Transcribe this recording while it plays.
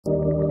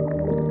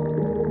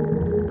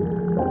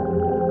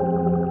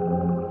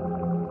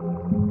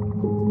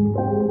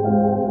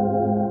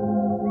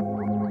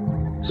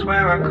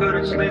I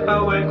couldn't sleep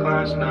awake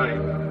last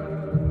night.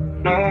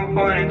 No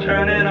point in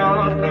turning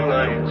off the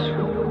lights.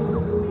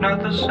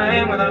 Not the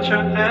same without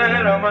your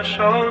head on my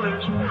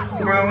shoulders.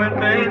 Growing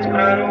pains,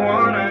 but I don't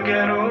wanna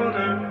get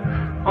older.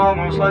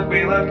 Almost like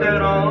we left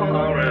it all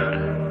already.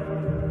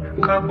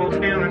 Couple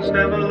feelings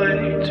never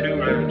laid to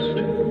rest.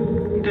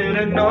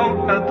 Didn't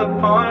know that the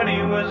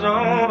party was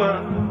over.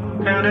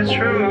 And it's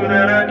true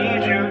that I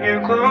need you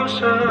here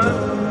closer.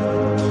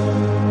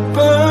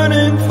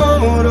 Burning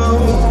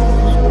photos,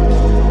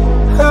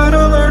 how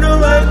to learn to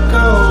let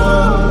go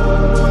of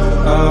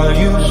I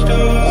used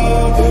to.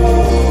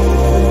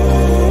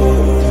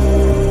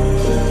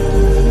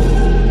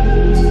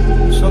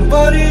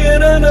 Somebody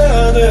in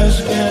another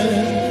skin.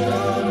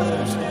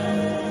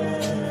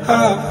 I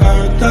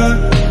heard that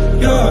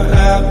you're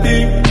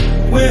happy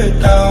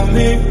without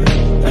me,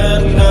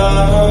 and I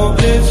hope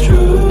it's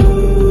true.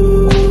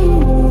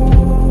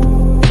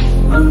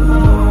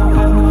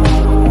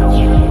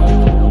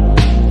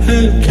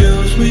 It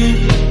kills me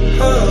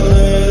a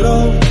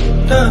little,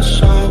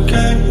 that's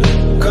okay,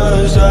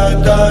 'cause I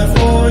die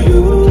for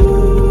you.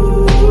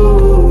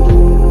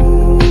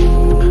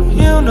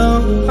 You know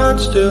I'd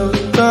still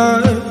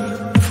die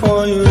for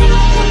you.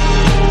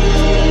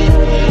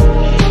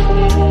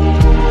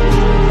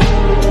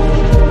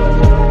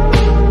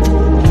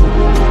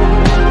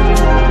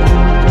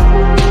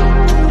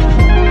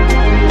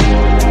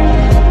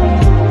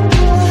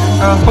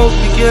 I hope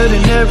you're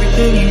getting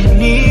everything you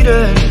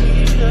needed.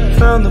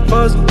 Found the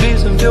puzzle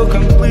piece and feel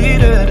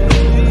completed.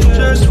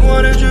 Just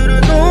wanted you to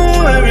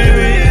know every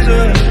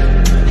reason.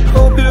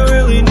 Hope you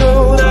really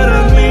know that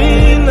I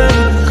mean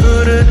that.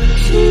 Couldn't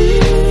see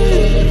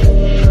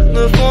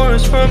the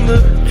forest from the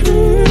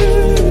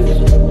trees.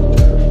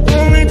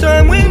 Only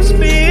time we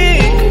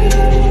speak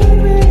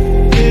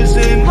is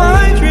in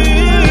my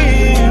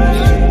dreams.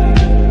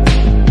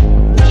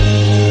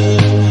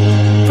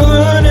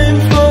 Burning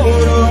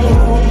photos,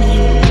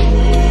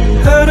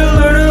 how to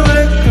learn to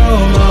let go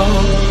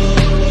of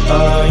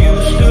I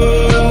used to.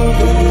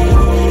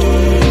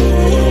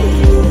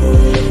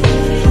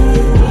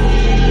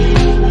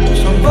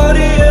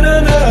 Somebody in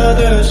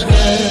another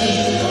skin.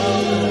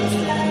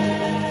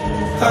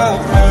 I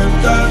heard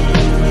that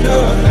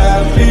you're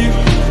happy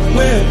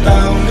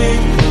without me,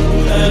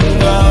 and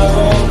I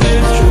hope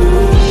it's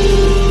true.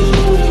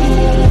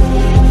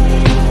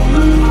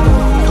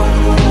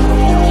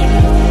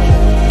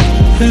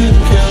 It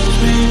kills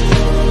me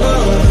a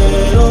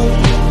little,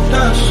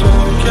 that's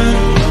okay,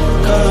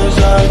 'cause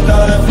I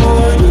die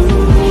for you.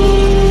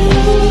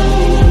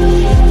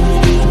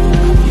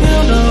 You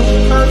know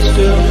I'd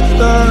still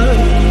die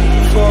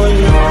for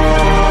you.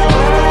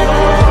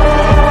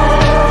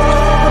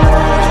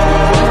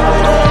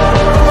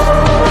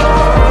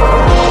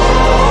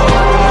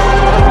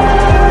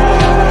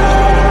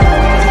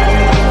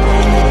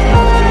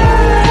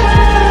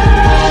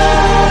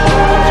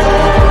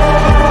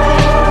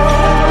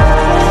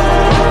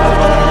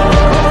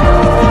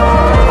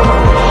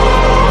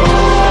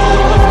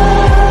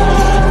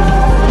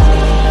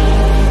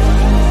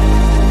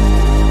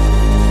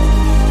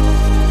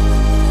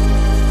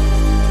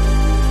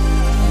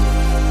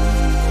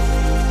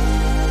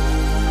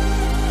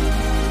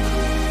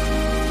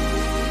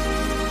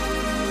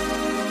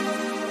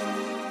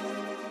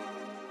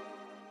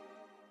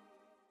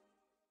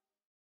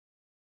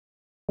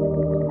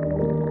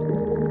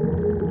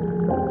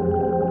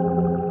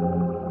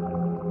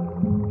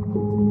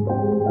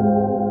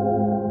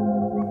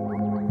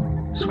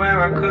 Swear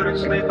I couldn't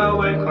sleep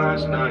awake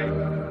last night.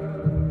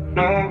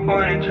 No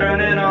point in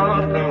turning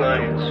off the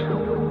lights.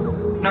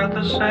 Not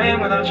the same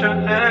without your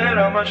head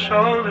on my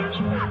shoulders.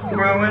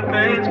 Growing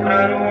pains, but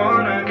I don't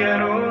wanna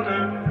get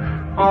older.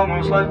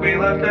 Almost like we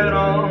left it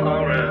all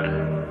already.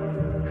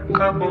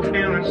 Couple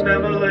feelings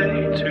never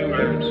laid to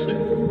rest.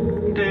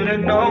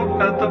 Didn't know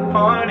that the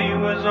party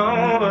was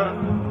over.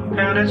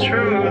 And it's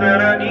true that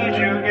I need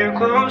you here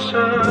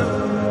closer.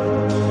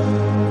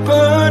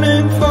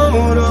 Burning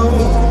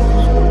photos,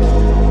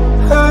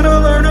 how to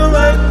learn to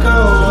let go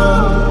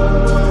of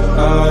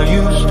I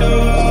used to.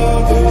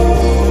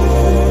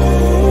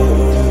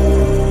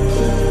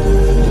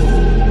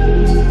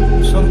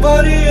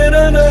 Somebody in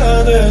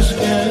another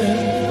skin.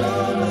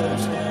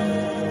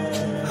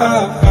 I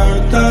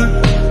heard that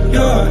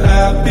you're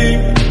happy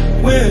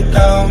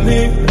without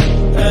me,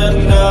 and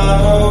I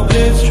hope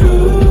it's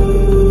true.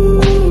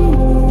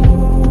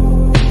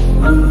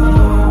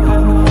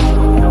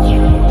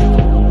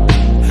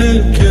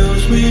 It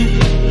kills me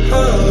a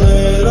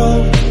little,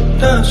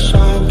 that's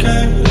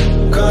okay,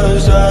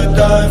 'cause I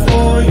die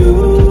for you.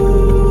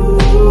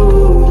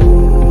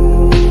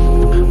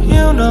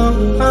 You know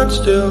I'd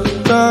still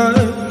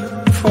die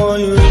for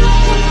you.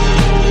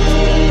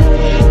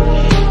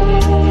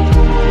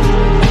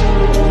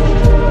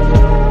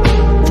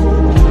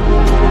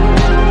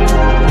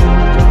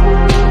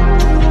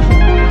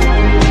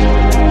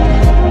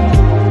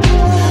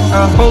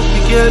 I hope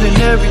you're getting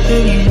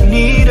everything you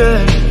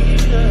needed.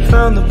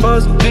 Found the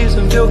puzzle piece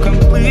and feel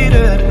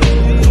completed.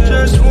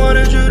 Just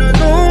wanted you to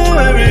know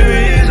every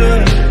reason.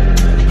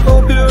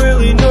 Hope you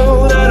really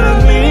know that I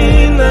mean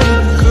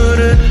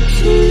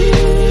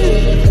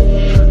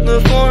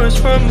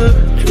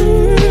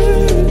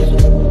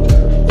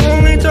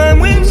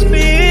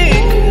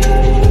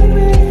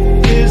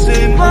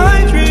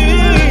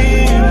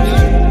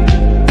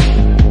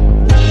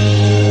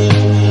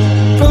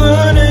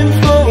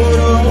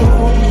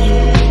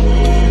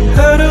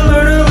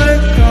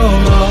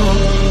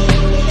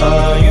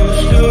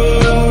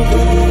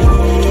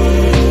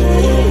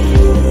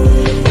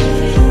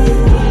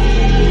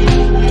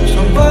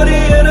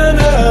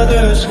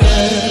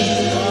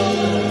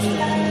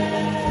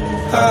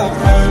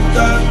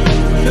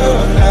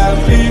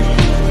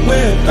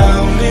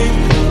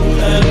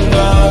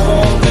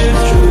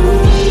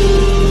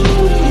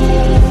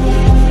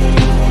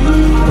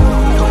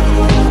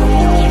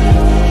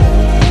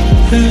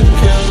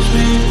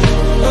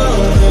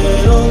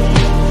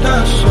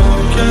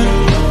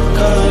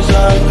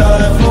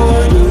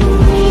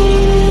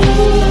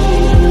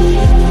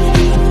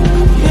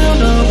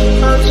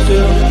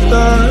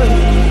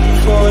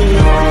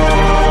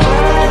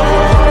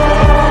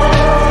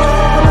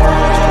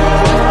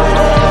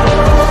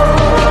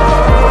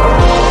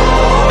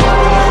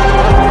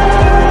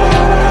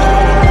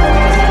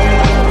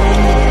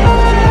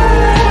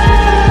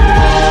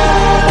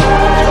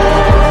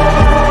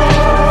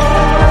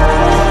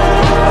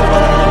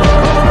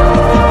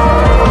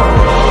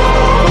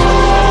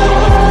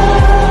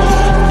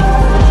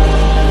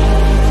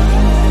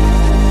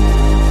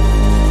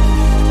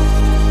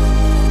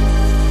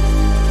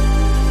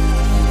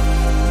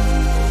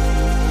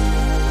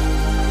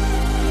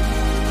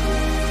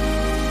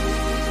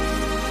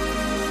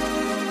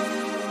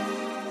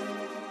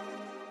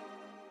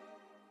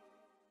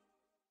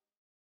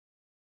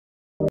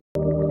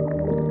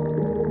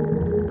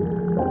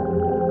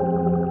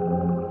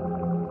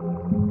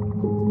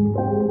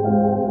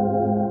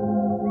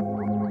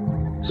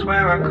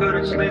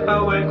couldn't sleep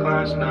awake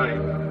last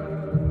night.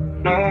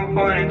 No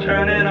point in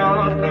turning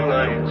off the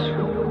lights.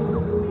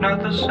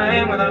 Not the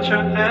same without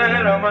your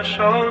head on my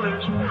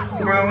shoulders.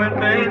 Growing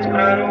pains, but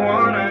I don't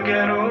wanna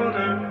get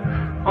older.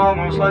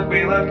 Almost like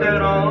we left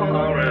it all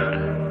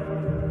already.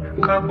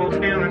 Couple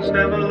feelings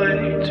never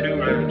laid to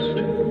rest.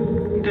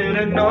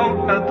 Didn't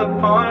know that the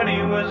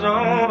party was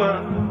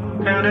over.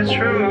 And it's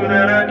true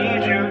that I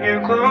need you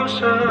here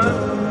closer.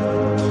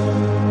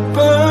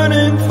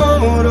 Burning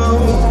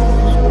photos,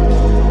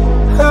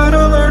 how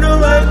to learn to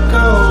let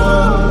go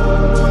of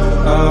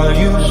I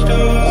used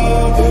to.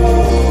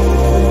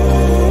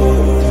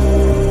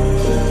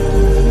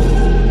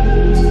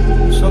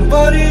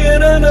 Somebody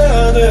in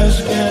another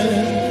skin.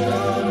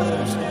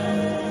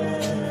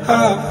 I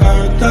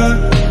heard that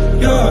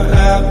you're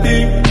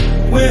happy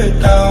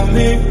without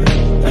me,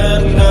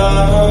 and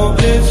I hope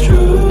it's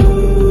true.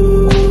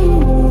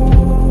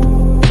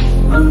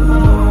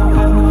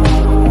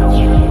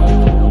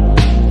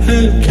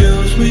 It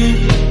kills me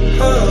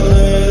a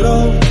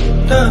little,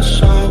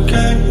 that's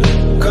okay,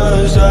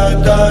 'cause I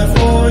die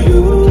for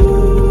you.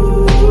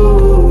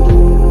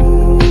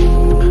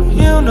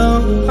 You know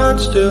I'd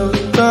still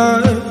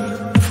die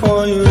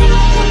for you.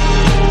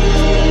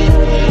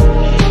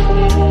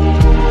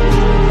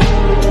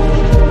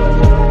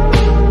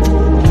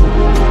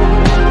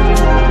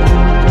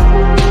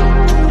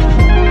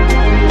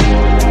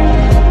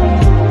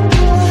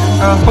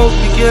 I hope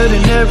you're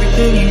getting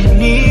everything you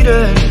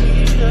needed.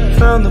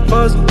 Found the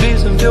puzzle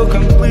piece and feel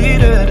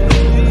completed.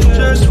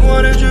 Just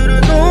wanted you to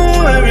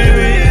know every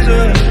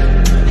reason.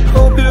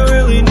 Hope you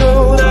really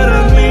know that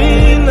I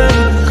mean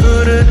that.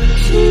 Couldn't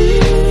see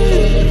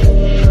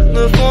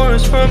the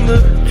forest from the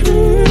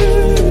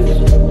trees.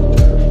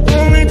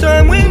 Only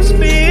time we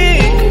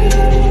speak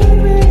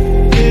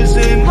is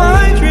in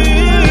my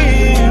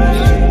dreams.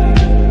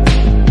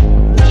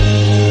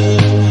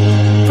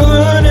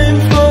 Burning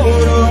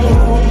photos,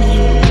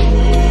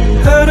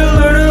 how to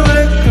learn to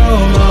let go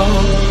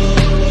of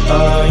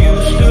I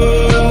used to.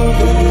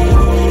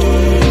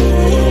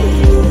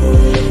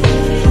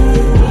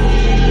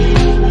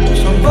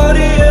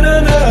 Somebody in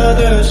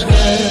another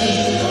skin.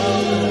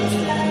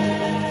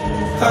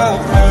 I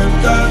heard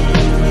that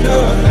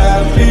you're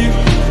happy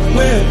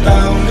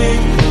without me,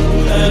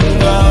 and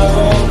I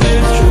hope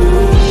it's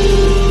true.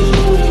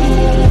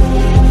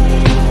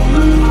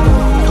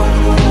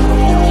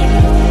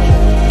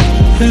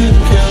 It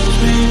kills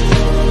me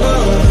a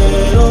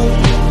little,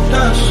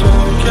 that's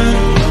okay,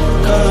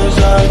 'cause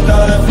I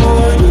die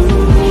for you.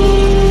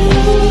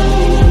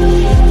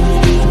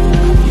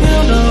 You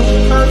know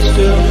I'd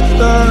still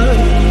die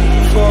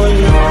for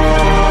you.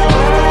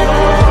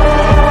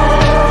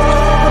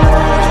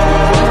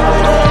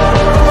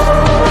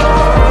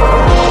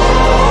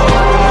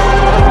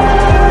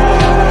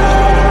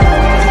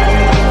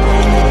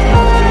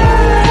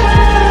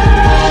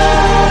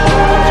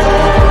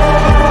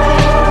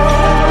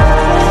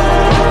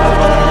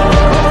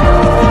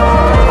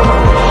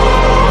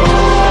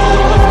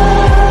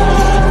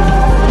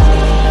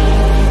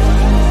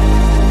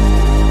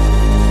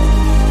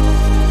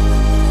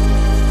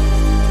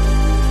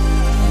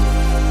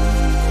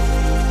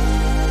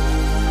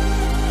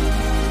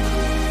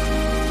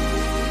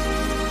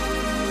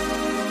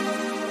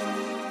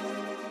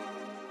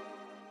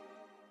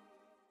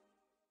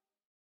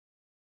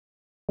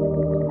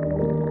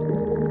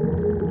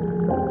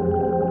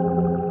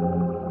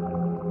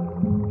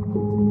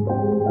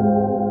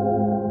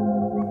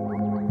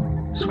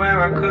 Swear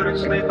I couldn't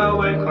sleep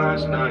awake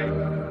last night.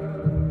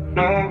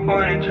 No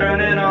point in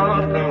turning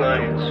off the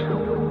lights.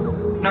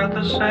 Not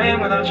the same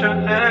without your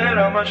head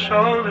on my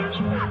shoulders.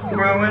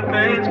 Growing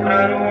pains, but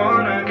I don't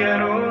wanna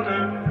get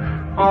older.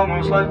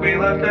 Almost like we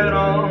left it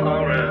all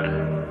already.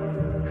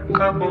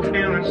 Couple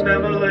feelings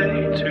never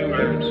laid to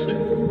rest.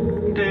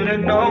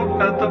 Didn't know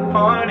that the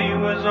party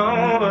was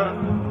over.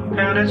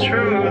 And it's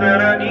true that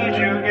I need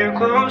you here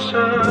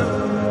closer.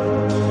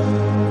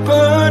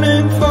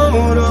 Burning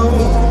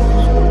photos,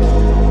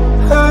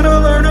 how to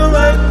learn to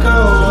let go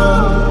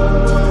of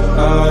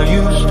I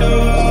used to.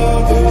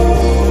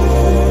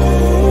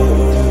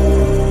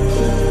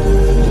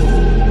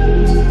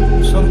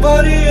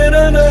 Somebody in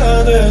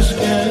another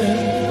skin.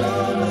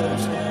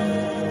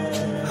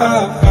 I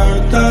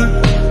heard that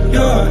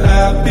you're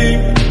happy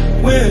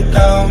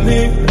without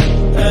me,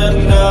 and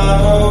I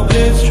hope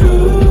it's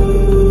true.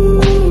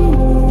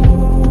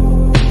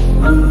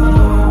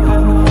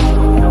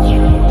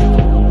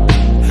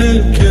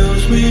 It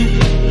kills me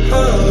a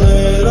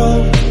little,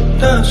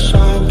 that's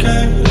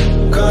okay,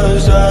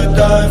 'cause I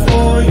die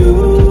for you.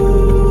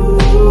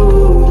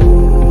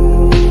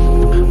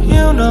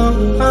 You know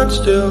I'd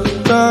still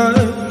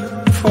die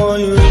for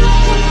you.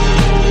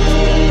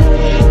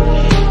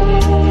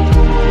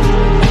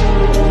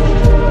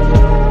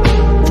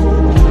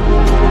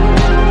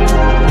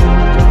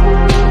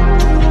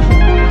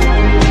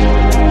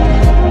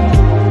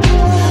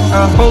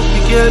 I hope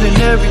you're getting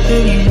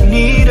everything you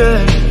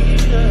needed.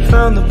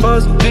 Found the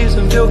puzzle piece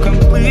and feel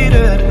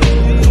completed.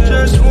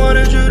 Just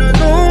wanted you to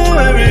know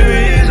every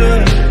reason.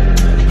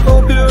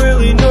 Hope you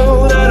really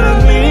know that I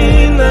mean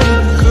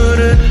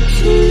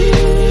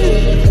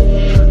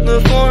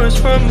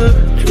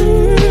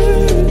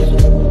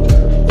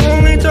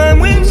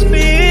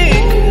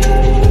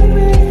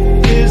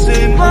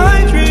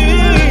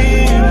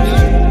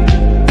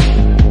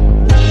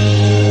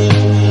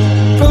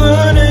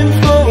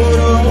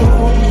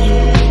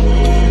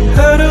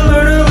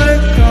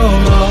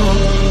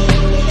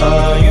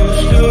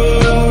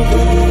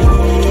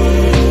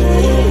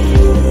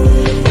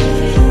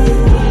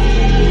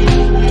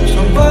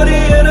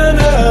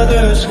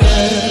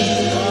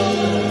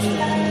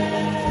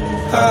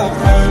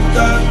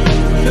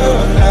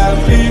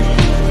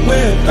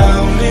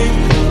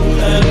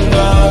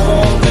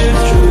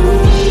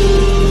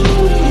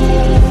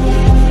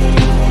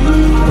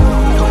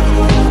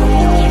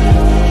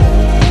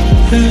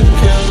It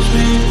kills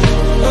me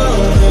a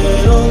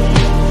little,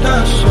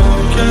 that's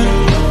okay,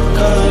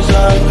 'cause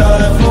I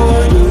die for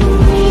you.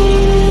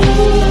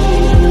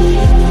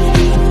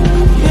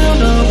 You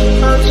know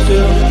I'd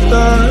still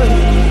die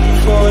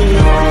for you.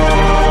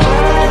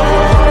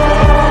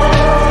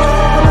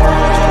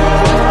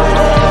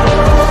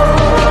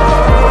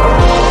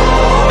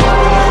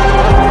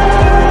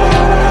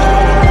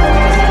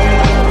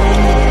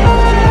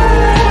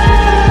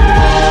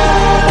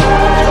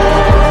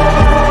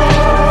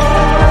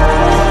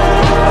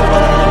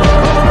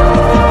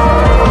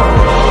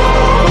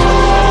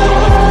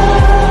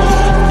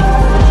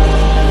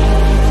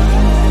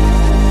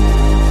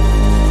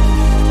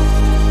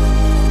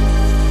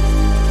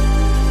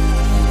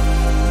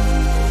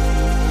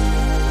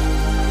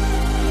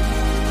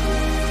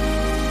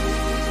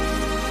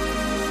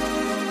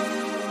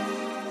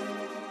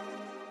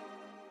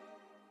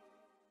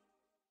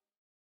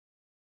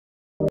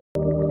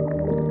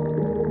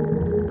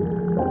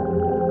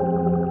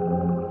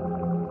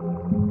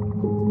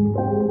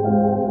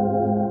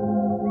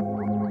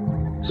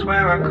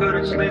 Swear I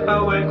couldn't sleep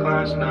awake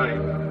last night.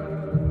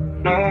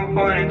 No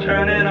point in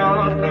turning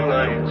off the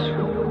lights.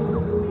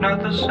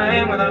 Not the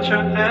same without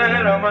your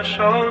head on my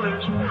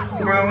shoulders.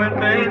 Growing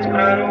pains,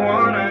 but I don't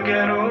wanna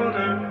get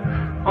older.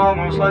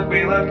 Almost like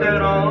we left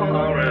it all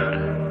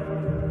already.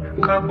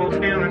 Couple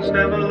feelings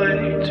never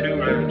laid to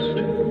rest.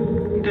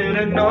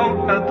 Didn't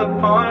know that the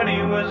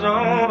party was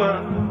over.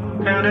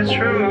 And it's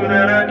true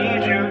that I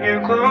need you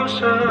here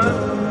closer.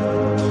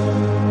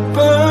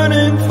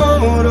 Burning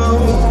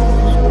photos,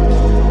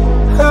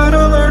 how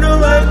to learn to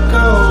let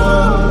go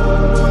of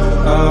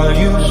I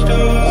used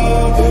to.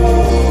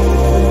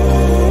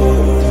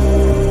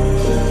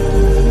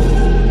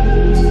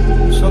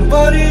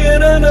 Somebody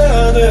in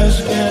another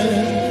skin.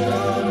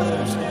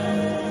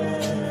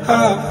 I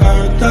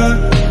heard that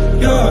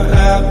you're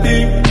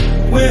happy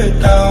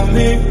without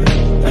me,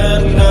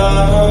 and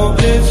now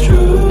it's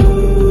true.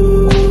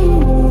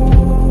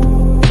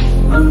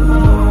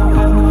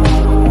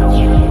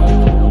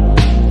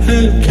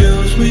 It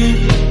kills me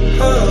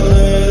a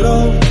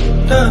little,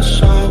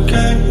 that's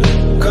okay,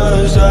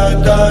 'cause I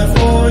die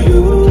for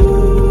you.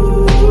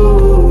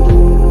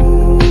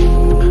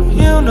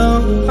 You know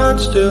I'd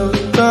still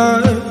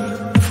die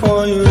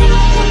for you.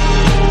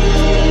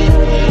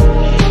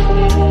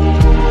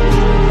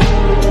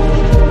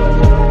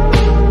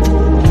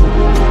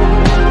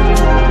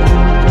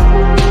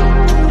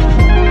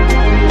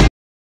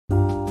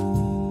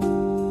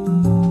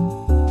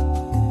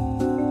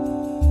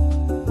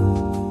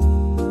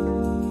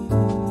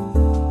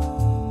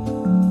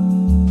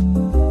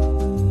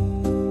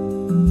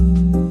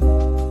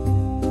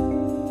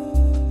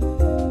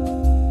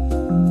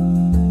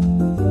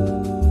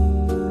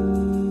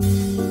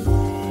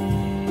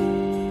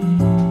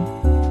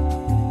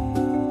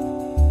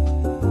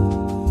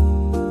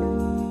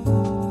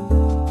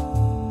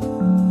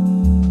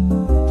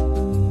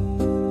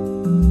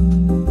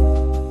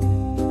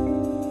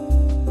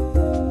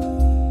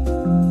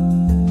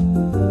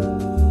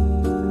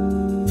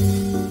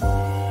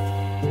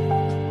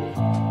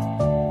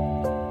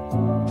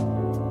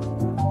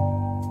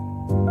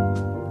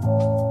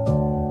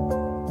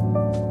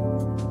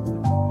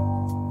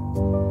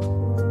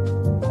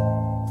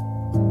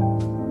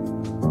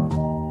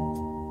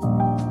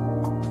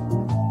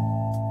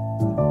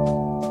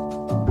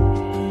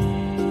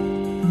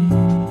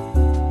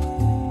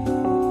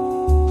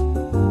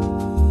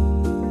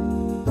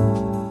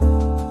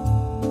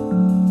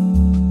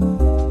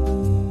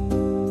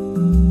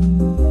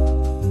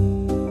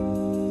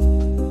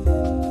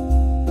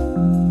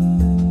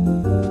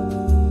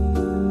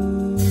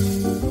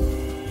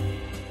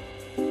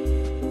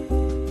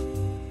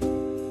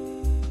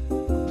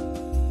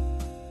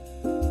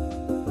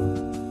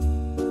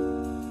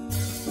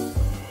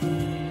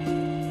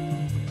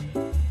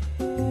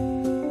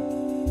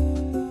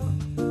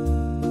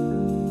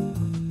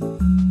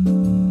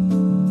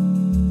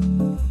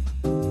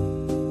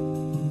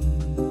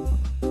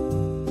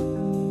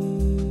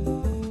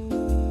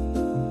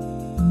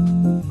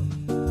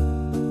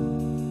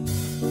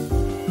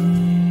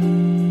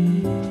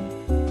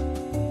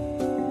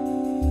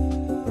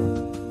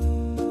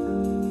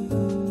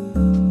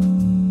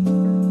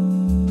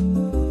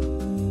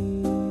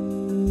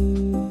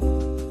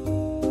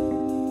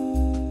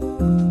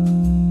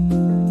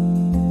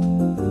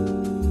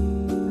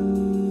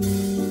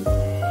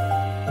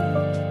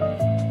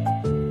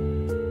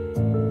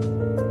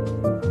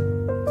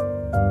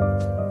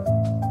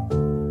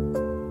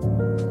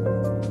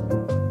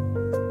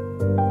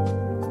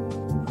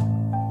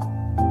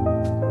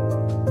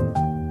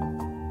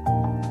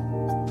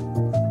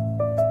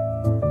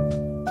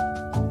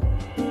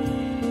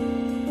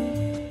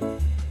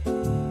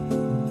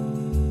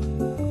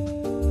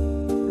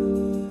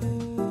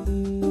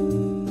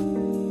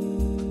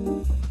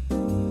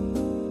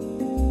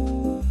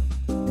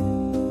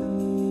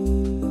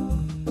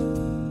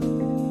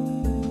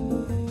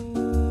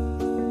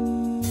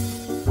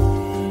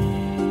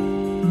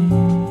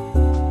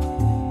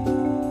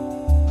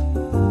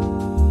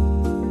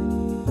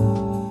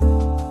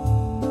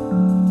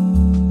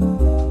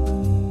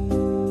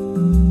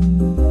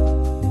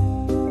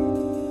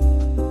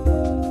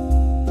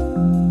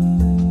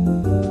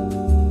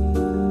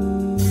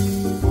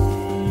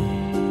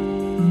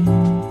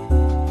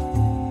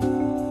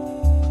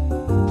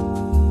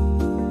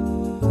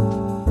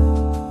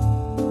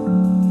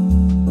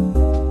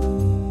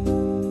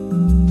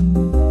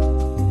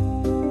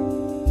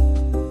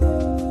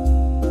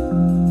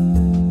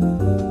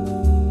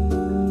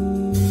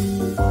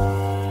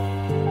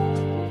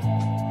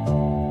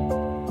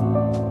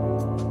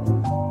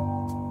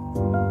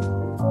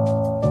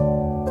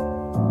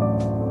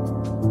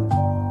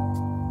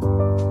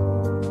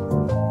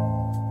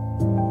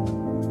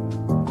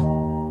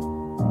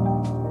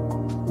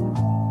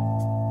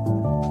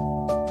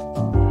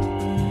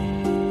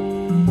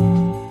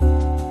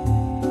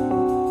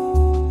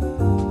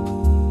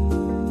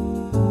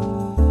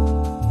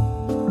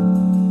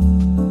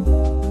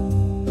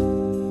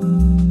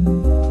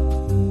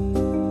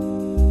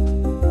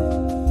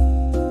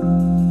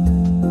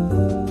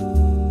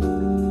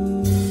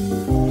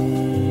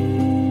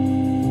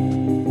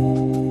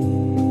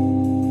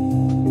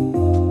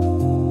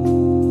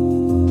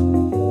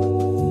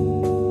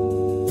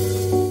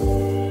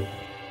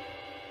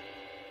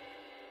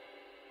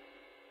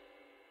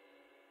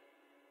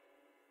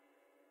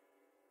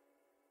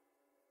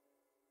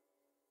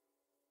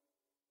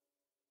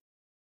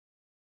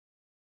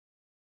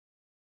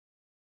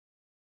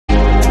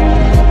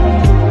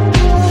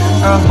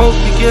 I hope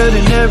you're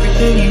getting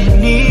everything you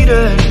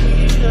needed.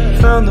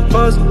 Found the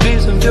puzzle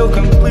piece and feel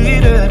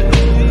completed.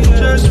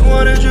 Just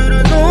wanted you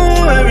to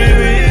know every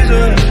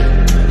reason.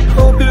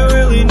 Hope you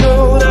really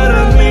know that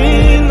I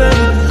mean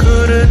that.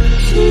 Couldn't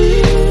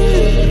see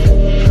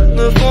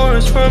the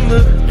forest from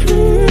the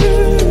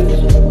trees.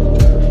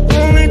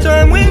 Only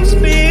time we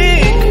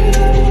speak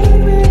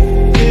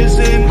is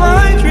in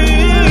my dreams.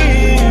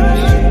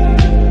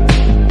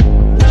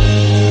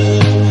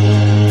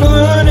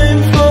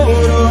 Burning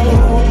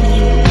photos,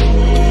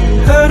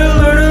 had to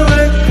learn to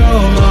let go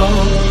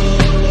of.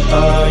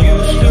 I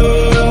used to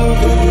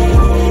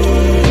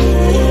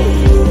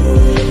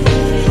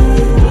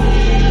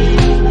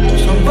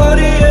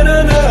somebody in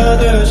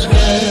another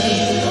skin.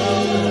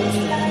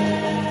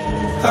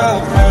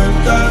 I've heard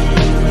that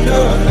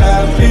you're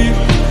happy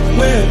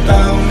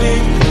without me,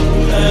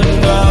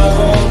 and I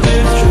hope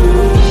it's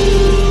true.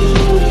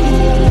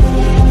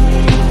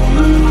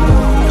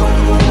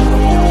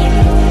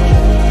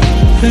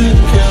 It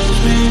kills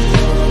me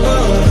a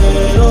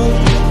little,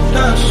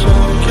 that's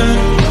okay,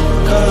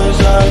 'cause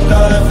I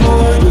die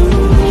for you.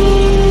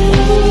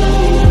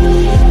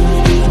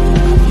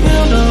 You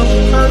know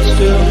I'd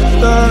still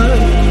die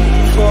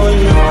for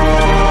you.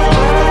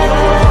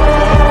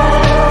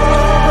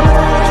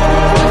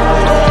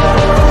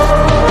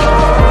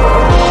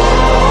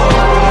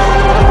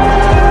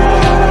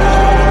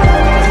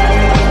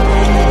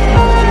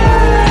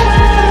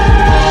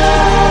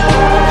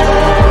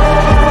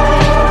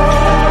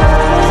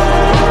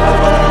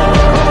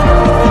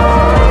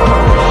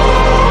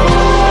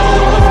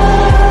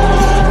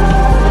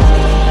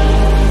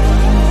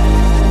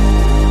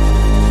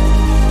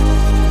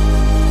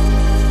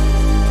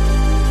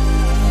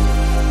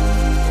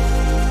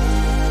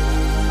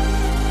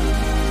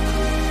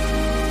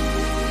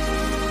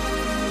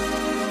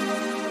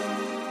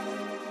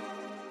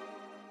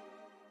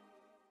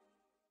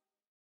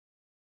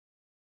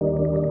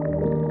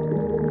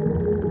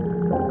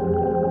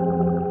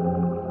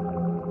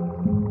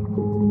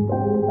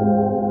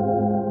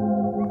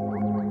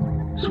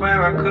 Swear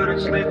I couldn't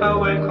sleep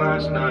awake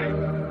last night.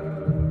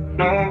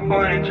 No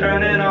point in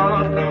turning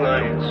off the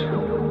lights.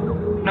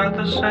 Not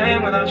the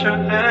same without your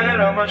head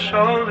on my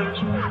shoulders.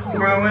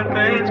 Growing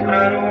pains, but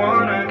I don't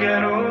wanna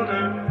get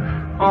older.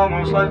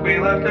 Almost like we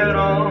left it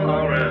all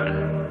already.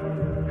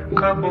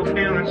 Couple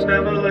feelings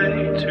never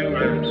laid to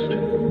rest.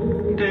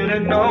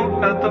 Didn't know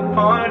that the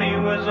party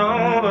was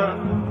over.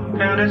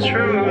 And it's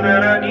true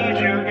that I need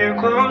you here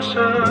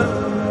closer.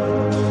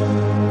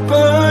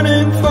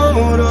 Burning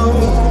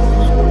photos,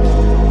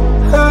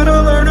 had to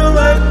learn to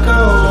let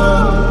go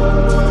of.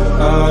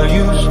 I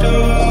used to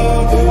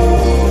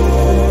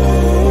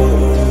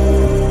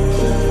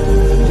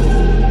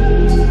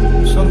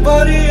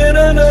somebody in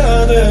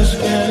another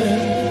skin.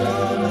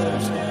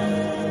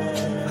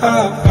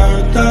 I've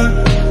heard that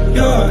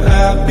you're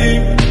happy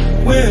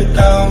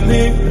without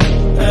me,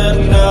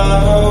 and I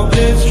hope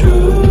it's true.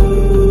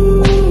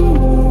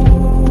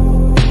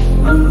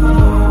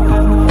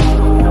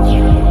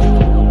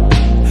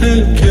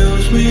 It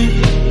kills me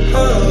a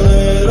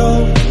little,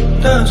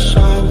 that's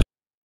okay.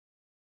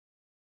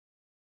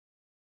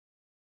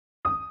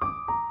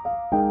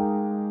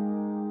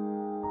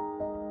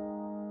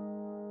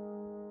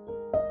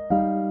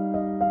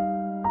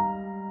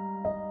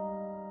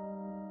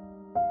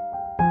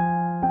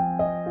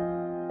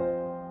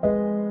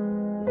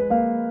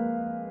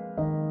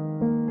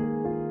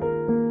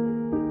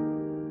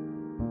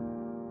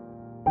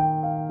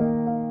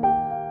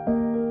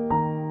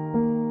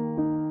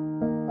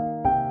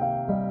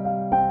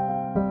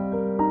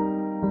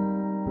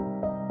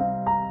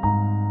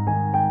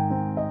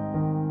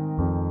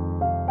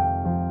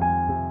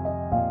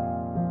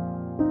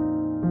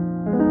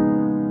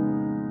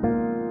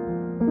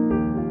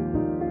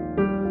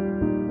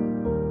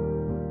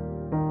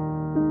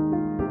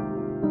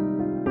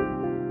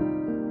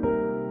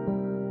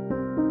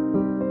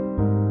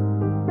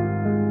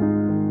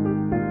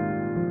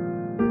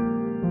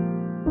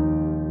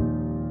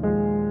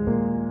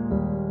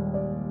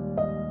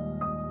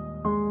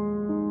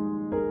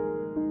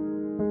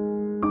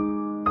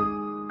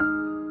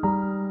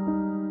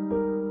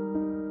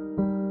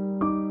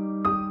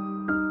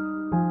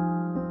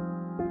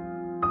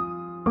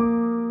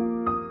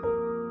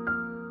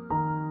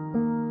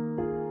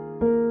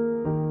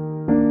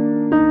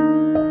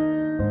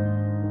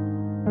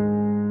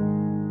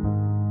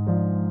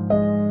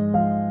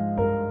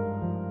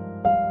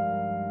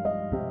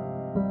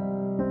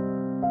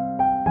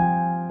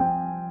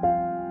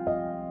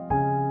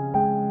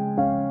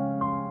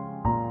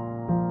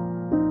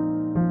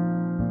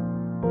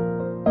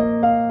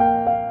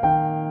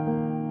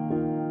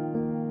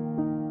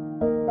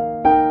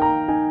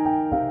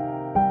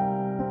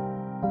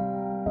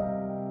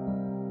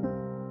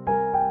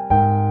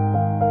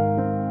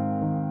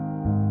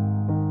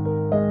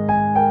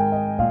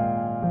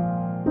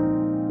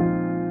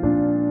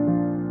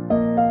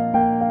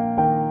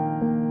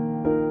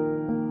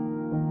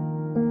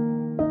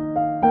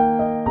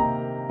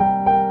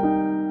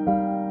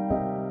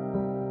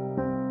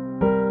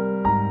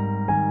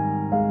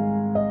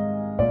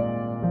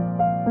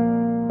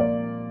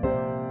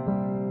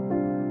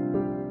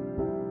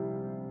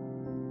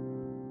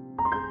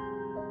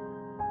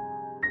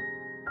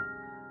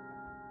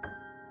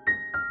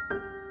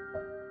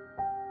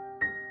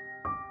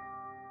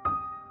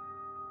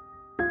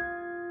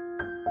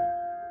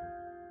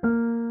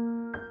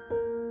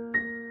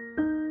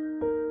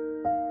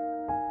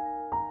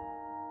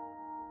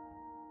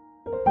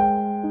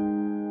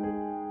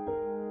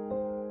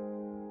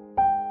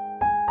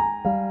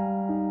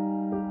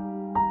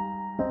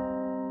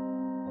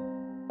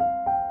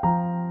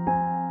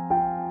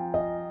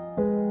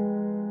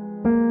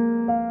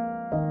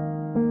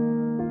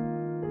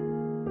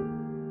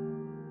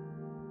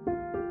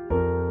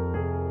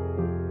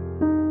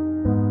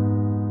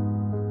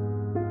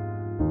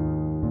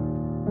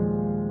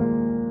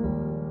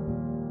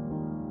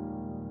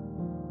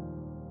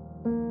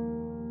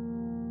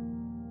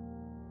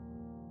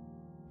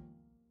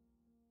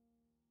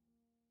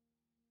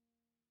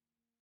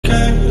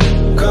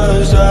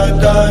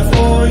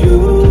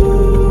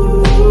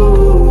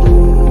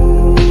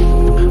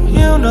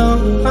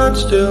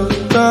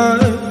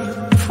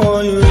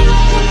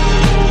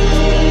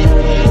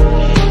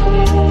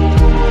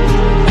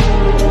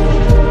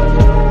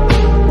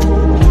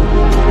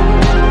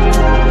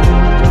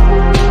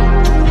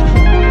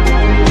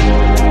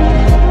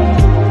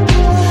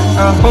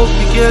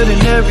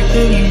 getting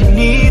everything you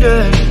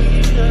needed.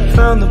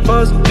 Found the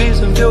puzzle piece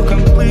and feel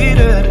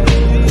completed.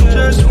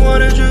 Just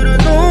wanted you to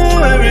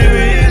know every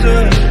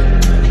reason.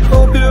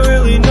 Hope you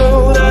really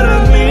know that I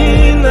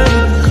mean that.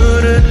 You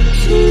couldn't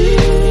see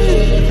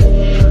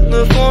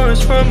the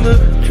forest from the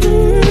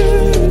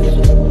trees.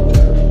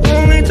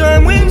 Only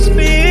time we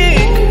speak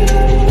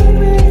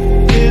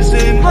is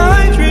in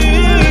my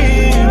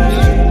dreams.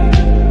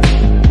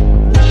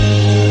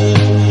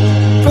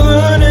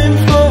 Burning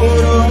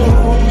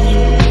photos,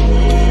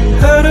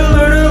 had to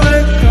learn to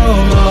let go.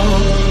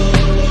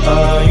 I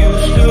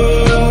used to.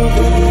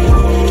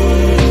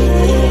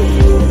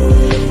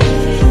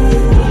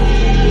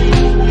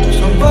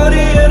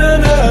 Somebody in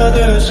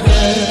another skin.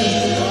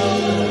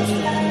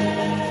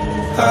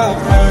 I've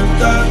learned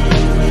that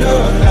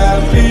you're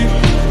happy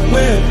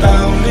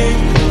without me,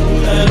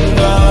 and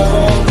I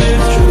hope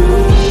it's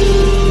true.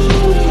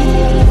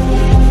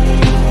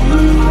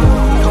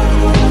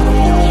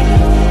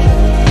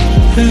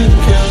 It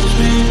kills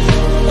me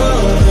a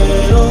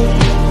little,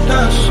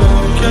 that's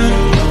okay,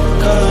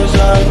 'cause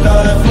I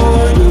die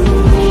for you.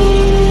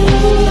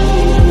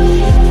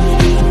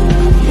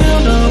 You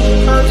know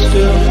I'd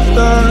still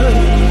die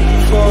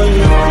for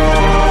you.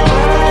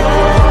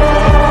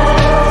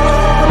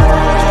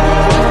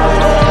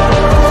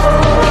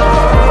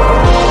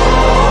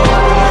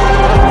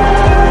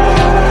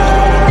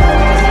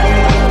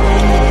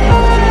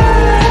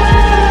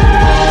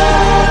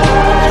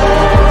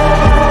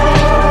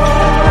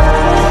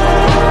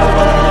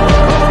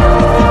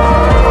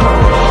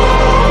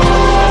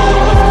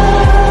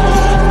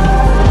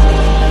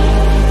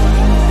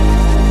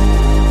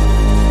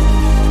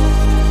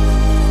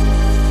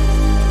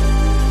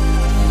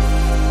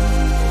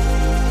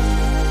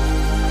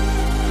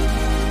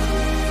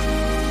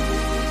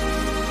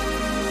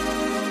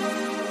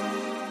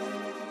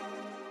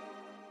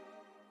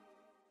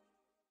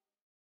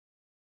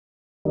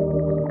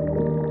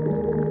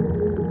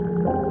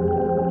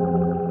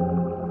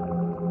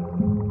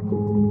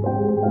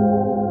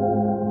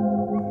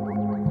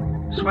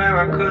 Swear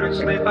I couldn't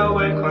sleep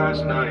awake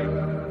last night.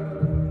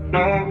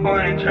 No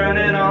point in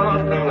turning off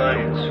the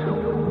lights.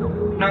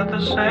 Not the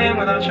same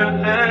without your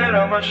head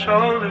on my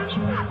shoulders.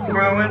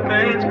 Growing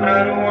pains, but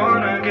I don't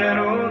wanna get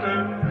older.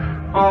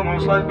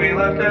 Almost like we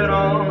left it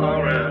all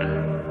already.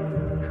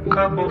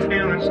 Couple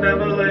feelings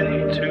never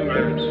laid to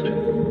rest.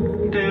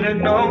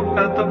 Didn't know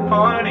that the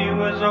party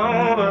was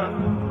over.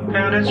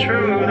 And it's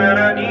true that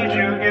I need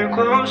you here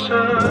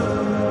closer.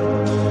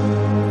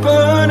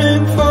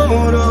 Burning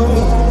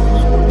photos,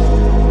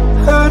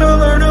 how to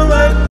learn to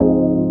let.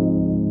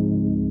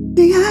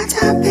 We got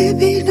time,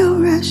 baby, no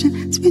rushing.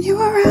 Spin you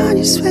around,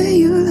 you swear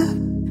you love.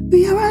 We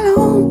are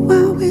alone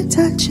while we're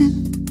touching.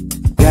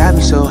 Got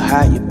me so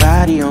hot, your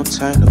body on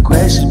turn. No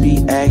questions be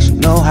asked, you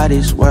know how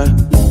this work.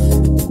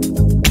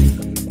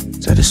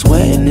 So the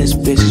sweat in this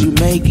bitch, you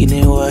making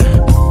it work.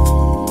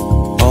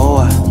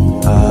 Oh,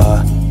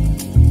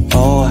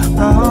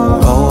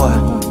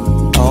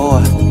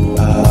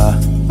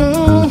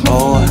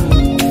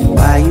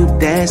 why you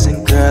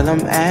dancing, girl?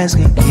 I'm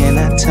asking, can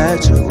I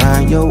touch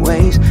around your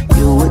waist?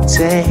 You a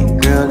 10,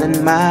 girl,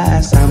 in my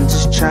eyes. I'm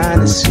just trying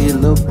to see a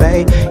little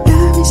babe.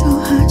 Got me so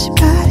hot, your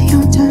body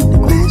on turn. The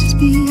questions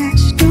be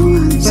asked, you know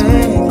how this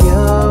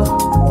work.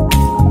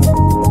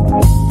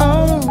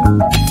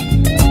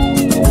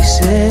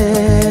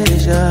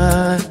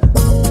 Decision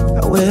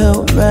I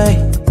will make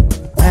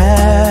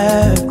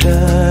after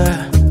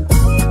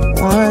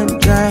one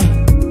drink.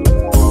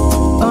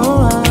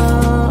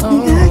 We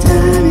got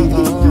time, baby,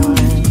 no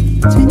rush.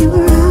 Spin you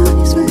around,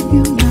 you swear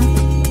you love.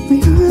 We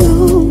are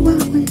alone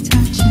while we're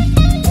touching.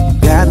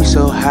 Got me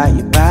so hot,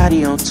 your body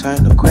on turn.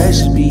 No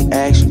questions be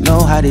asked, you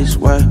know how this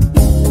work.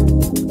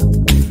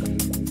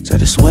 So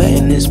the sweat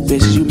in this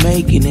bitch, you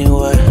making it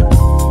work.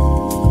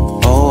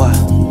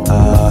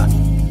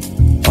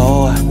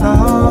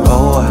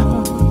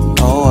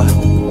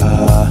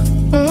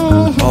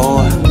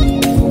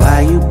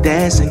 Why you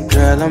dancing,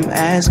 girl? I'm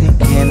asking,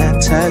 can I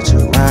touch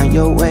around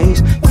your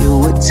waist?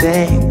 You a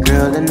 10,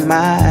 girl, in my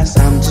eyes.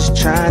 I'm just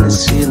trying to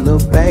see a little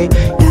babe.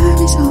 Got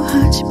me so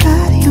hot, your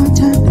body on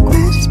turn. The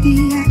questions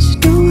be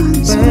asked, you know how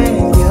this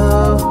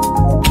work.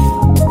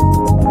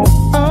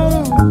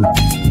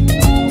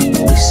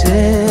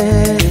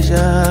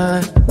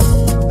 Decision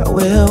I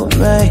will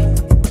make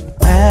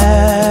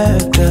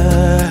after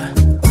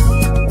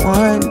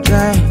one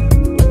drink.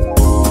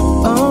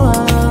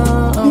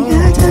 We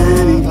got time,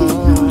 baby,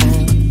 no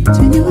rush.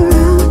 Spin you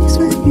around, you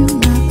swear you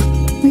love.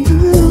 We are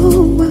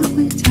alone while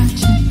we're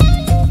touching.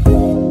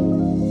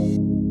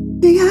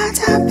 We got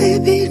time,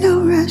 baby, no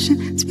rushing.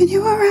 Spin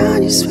you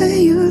around, you swear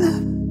you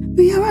love.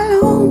 We are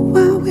alone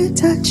while we're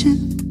touching.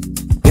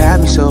 Got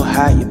me so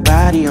hot, your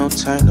body on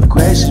turn. No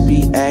questions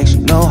be asked,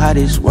 you know how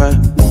this work.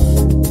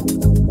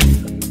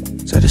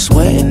 So the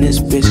sweat in this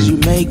bitch, you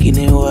making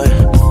it work.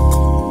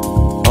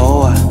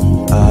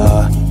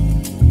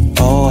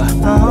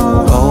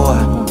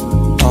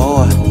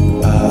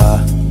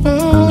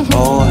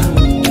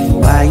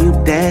 Why you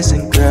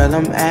dancing, girl,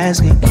 I'm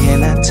asking,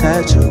 can I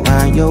touch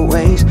around your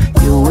waist?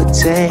 You a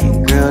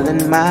 10, girl,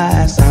 in my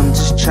eyes, I'm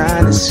just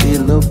trying to see,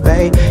 little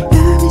babe.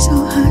 Got me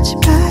so hot,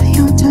 your body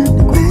on turn,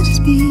 the grass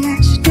just be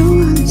action, no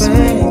one is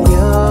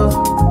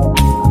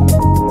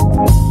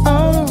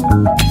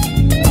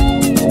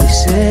When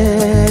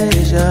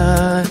decision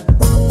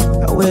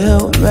I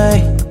will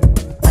make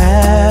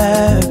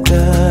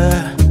after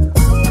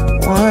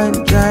one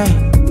drink.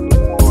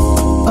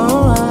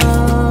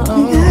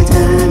 We got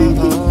time and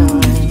keep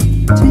going.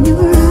 Turn you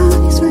around,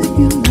 you sweat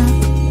you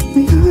love.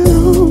 We are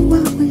alone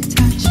while we're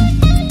touching.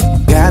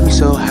 Got me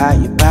so hot,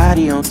 your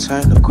body on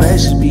turn. No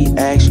questions be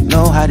asked, you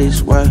know how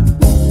this work.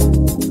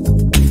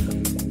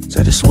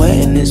 So the sweat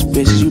in this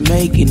bitch, you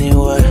making it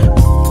work.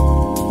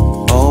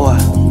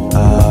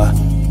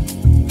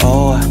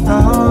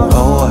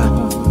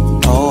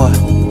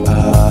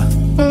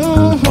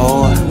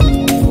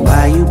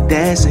 Why you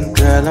dancing,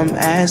 girl, I'm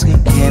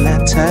asking, can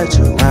I touch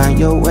around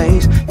your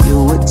waist?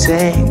 You a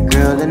 10,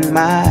 girl, in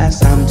my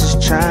eyes, I'm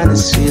just trying to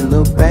see,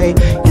 little babe.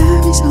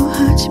 Got me so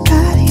hot, your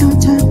body on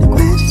turn, the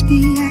grass just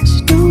be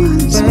action, no one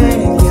is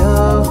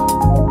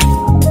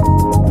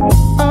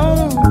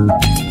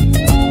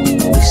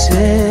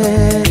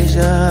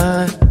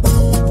decision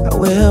I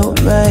will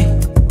make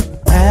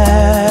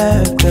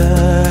after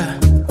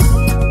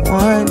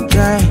one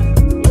drink.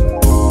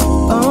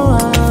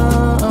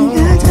 We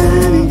got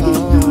time and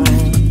keep going.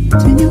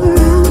 Turn you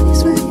around, you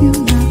sweat you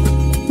love.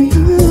 We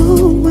are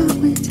alone while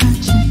we're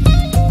touching.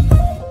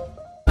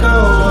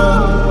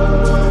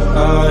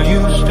 Are you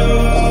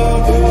still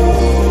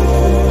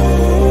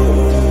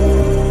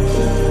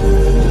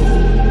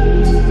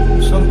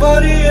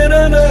somebody in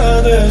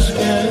another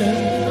skin?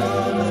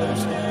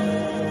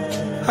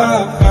 I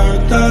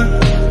heard that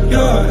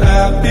you're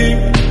happy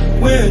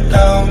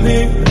without me,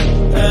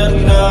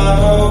 and I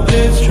hope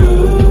it's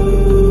true.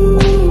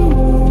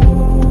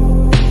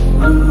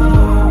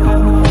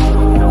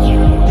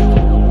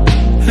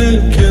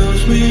 It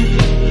kills me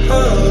a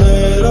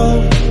little,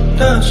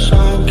 that's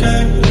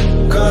okay,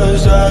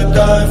 'cause I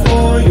die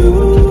for you.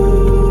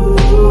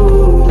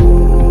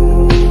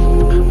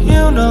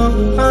 You know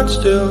I'd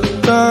still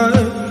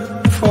die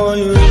for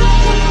you.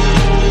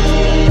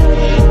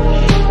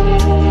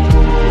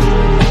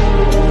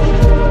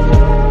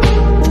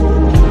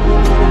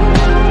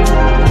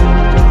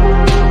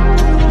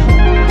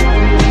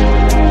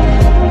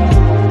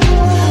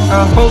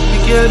 I hope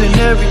you're getting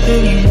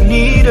everything you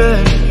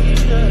needed.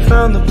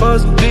 Found the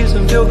puzzle piece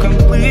and feel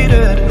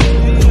completed.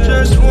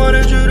 Just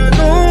wanted you to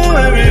know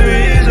every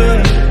reason